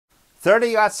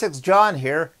30-06 John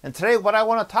here, and today what I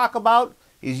want to talk about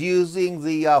is using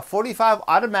the 45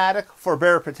 automatic for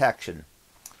bear protection.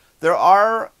 There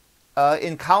are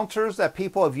encounters that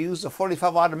people have used the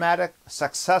 45 automatic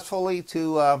successfully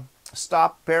to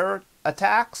stop bear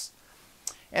attacks,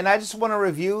 and I just want to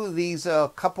review these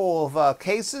couple of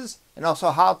cases and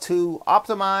also how to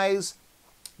optimize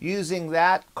using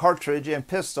that cartridge and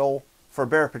pistol for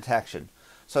bear protection.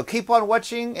 So keep on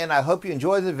watching, and I hope you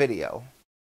enjoy the video.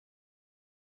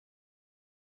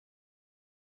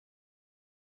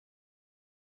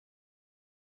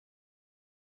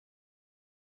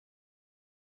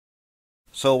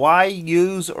 So why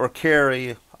use or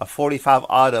carry a 45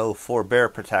 auto for bear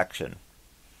protection?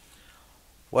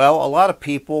 Well, a lot of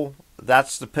people,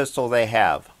 that's the pistol they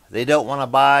have. They don't want to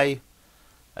buy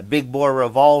a big bore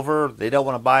revolver. They don't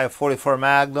want to buy a 44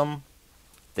 Magnum.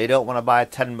 They don't want to buy a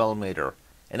 10 millimeter.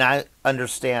 And I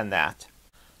understand that.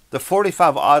 The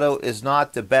 45 auto is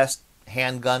not the best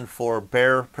handgun for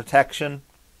bear protection.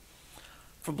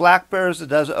 For black bears, it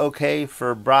does okay.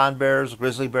 For brown bears,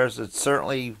 grizzly bears, it's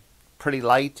certainly pretty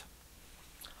light.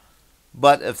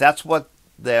 But if that's what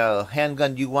the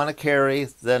handgun you want to carry,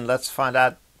 then let's find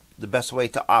out the best way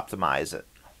to optimize it.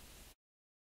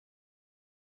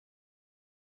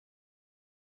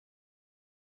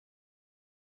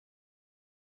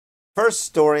 First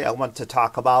story I want to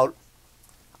talk about,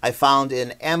 I found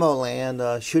in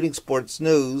AmmoLand, Shooting Sports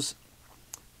News.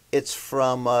 It's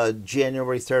from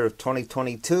January 3rd of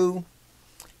 2022,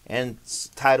 and it's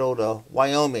titled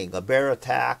Wyoming, a bear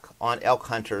attack on elk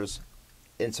hunters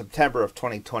in September of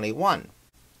 2021.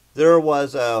 There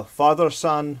was a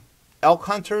father-son elk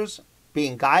hunters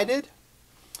being guided,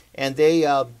 and they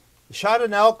shot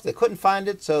an elk. They couldn't find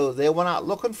it, so they went out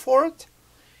looking for it.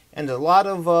 And a lot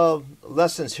of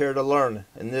lessons here to learn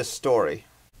in this story.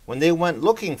 When they went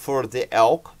looking for the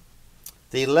elk,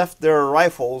 they left their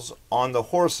rifles on the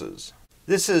horses.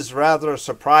 This is rather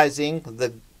surprising.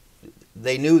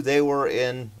 They knew they were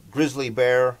in grizzly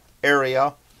bear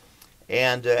area,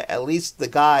 and at least the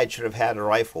guide should have had a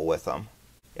rifle with them.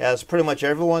 As pretty much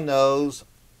everyone knows,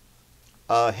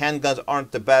 handguns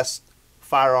aren't the best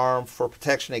firearm for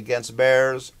protection against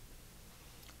bears,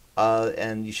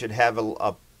 and you should have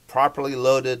a properly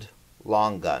loaded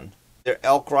long gun. Their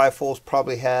elk rifles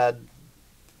probably had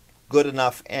good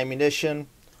enough ammunition,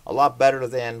 a lot better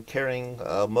than carrying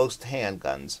most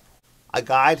handguns. A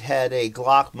guide had a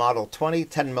Glock Model 20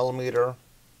 10 millimeter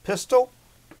pistol.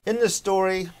 In this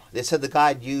story, they said the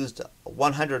guide used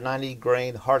 190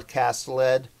 grain hard cast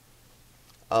lead.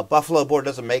 Buffalo Board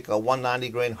doesn't make a 190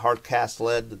 grain hard cast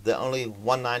lead. The only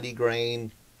 190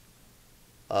 grain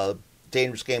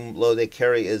dangerous game load they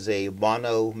carry is a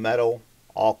mono metal,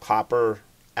 all copper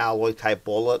alloy type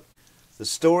bullet. The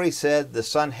story said the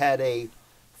son had a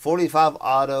 45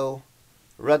 auto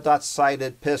red dot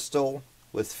sighted pistol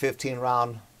with 15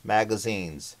 round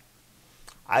magazines.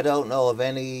 I don't know of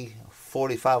any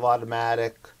 45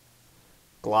 automatic,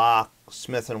 Glock,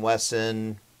 Smith &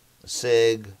 Wesson,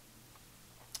 SIG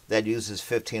that uses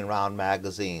 15 round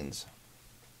magazines.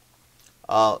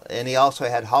 And he also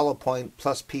had hollow point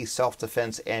plus P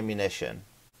self-defense ammunition.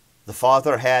 The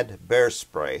father had bear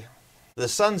spray. The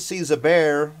son sees a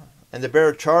bear, and the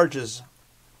bear charges,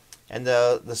 and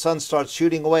the son starts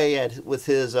shooting away with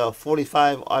his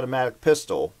 45 automatic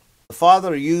pistol. The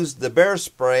father used the bear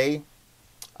spray.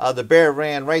 The bear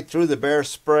ran right through the bear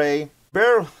spray.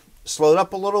 Bear slowed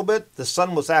up a little bit. The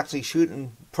son was actually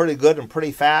shooting pretty good and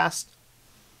pretty fast.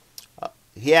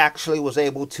 He actually was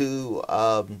able to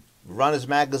run his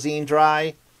magazine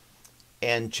dry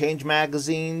and change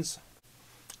magazines.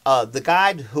 The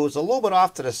guide, who was a little bit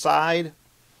off to the side,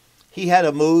 he had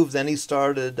a move. Then he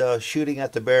started shooting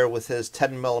at the bear with his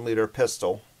 10 millimeter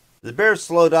pistol. The bear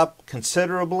slowed up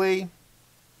considerably.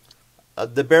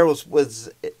 The bear was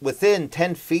within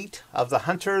 10 feet of the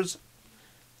hunters.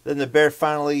 Then the bear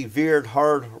finally veered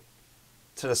hard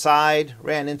to the side,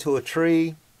 ran into a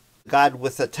tree. The guide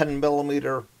with a 10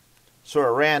 millimeter sort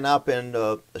of ran up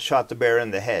and shot the bear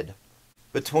in the head.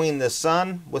 Between the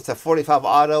son with a 45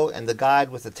 auto and the guide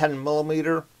with a 10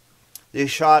 millimeter, they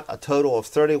shot a total of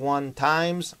 31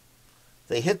 times.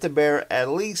 They hit the bear at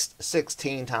least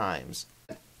 16 times.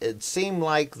 It seemed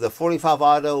like the 45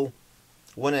 auto,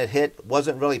 when it hit,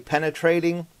 wasn't really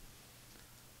penetrating.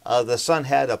 The son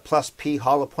had a plus P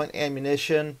hollow point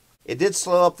ammunition. It did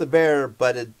slow up the bear,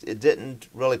 but it didn't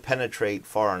really penetrate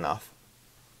far enough.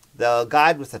 The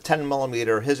guide with the 10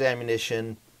 millimeter, his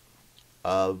ammunition,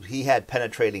 he had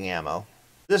penetrating ammo.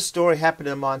 This story happened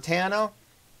in Montana.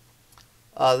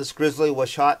 This grizzly was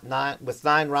shot with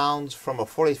 9 rounds from a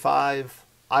 45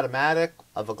 automatic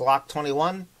of a Glock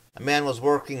 21. A man was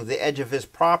working the edge of his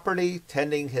property,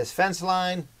 tending his fence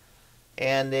line,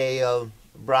 and a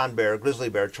brown bear, grizzly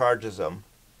bear, charges him.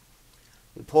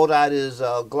 He pulled out his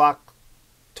Glock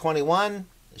 21,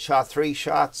 shot 3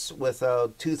 shots with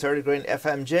a 230 grain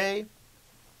FMJ.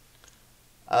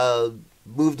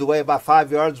 Moved away about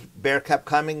 5 yards. Bear kept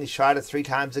coming. He shot it 3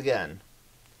 times again.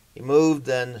 He moved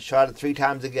and shot it 3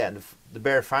 times again. The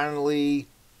bear finally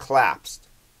collapsed.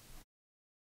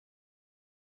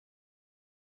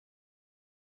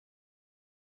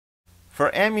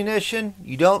 For ammunition,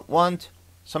 you don't want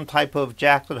some type of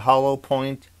jacketed hollow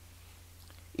point,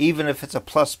 even if it's a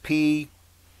plus P,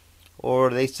 or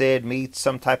they say it meets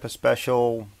some type of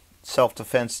special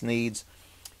self-defense needs.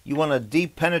 You want a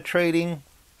deep penetrating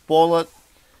bullet.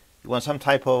 You want some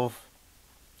type of,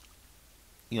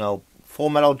 full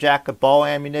metal jacket ball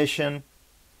ammunition.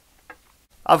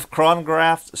 I've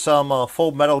chronographed some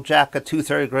full metal jacket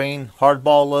 230 grain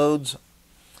hardball loads.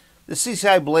 The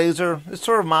CCI Blazer is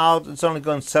sort of mild. It's only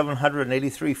going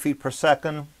 783 feet per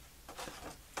second.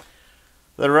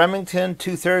 The Remington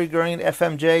 230 grain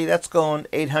FMJ, that's going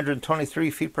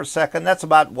 823 feet per second. That's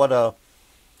about what a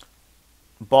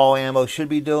ball ammo should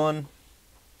be doing.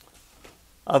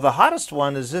 The hottest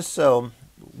one is this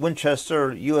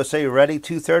Winchester USA Ready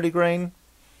 230 grain.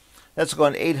 That's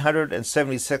going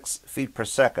 876 feet per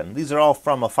second. These are all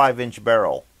from a 5-inch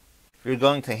barrel. If you're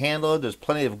going to handle it, there's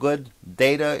plenty of good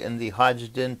data in the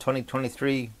Hodgdon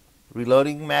 2023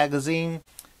 Reloading magazine.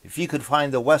 If you could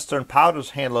find the Western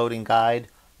Powders hand loading guide,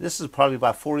 this is probably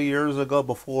about 40 years ago,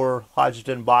 before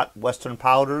Hodgdon bought Western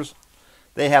Powders.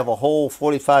 They have a whole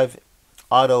 45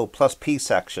 Auto plus P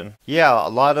section. Yeah, a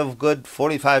lot of good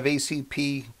 45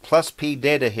 ACP plus P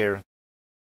data here.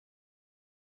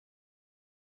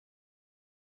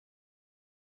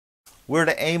 Where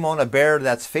to aim on a bear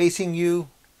that's facing you,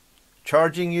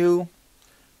 charging you.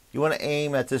 You want to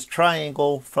aim at this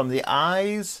triangle from the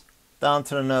eyes down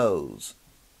to the nose.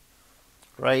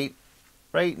 Right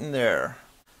in there.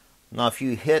 Now if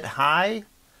you hit high,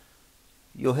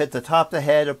 you'll hit the top of the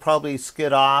head. It'll probably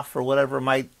skid off or whatever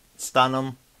might stun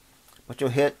them, but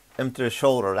you'll hit them to the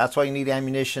shoulder. That's why you need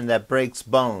ammunition that breaks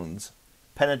bones,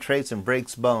 penetrates and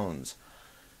breaks bones.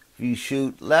 If you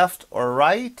shoot left or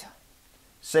right,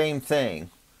 same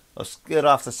thing. It'll skid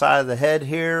off the side of the head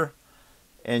here,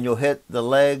 and you'll hit the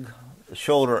leg, the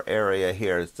shoulder area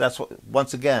here. That's what,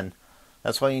 once again,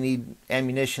 that's why you need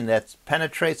ammunition that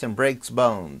penetrates and breaks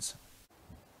bones.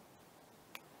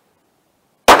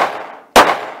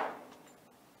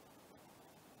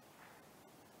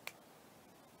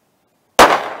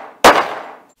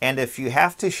 And if you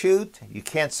have to shoot, you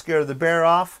can't scare the bear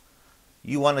off,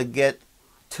 you want to get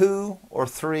 2 or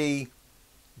 3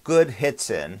 good hits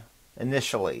in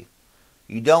initially.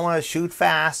 You don't want to shoot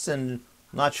fast and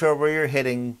not sure where you're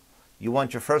hitting. You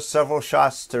want your first several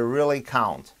shots to really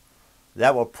count.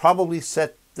 That will probably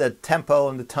set the tempo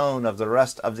and the tone of the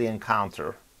rest of the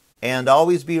encounter. And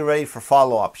always be ready for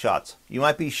follow-up shots. You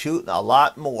might be shooting a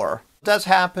lot more. It does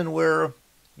happen where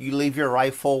you leave your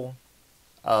rifle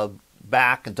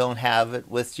back and don't have it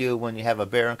with you when you have a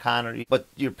bear encounter, but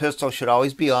your pistol should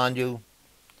always be on you,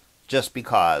 just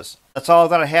because. That's all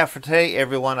that I have for today,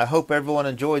 everyone. I hope everyone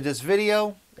enjoyed this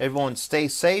video. Everyone stay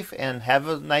safe and have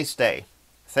a nice day.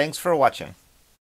 Thanks for watching.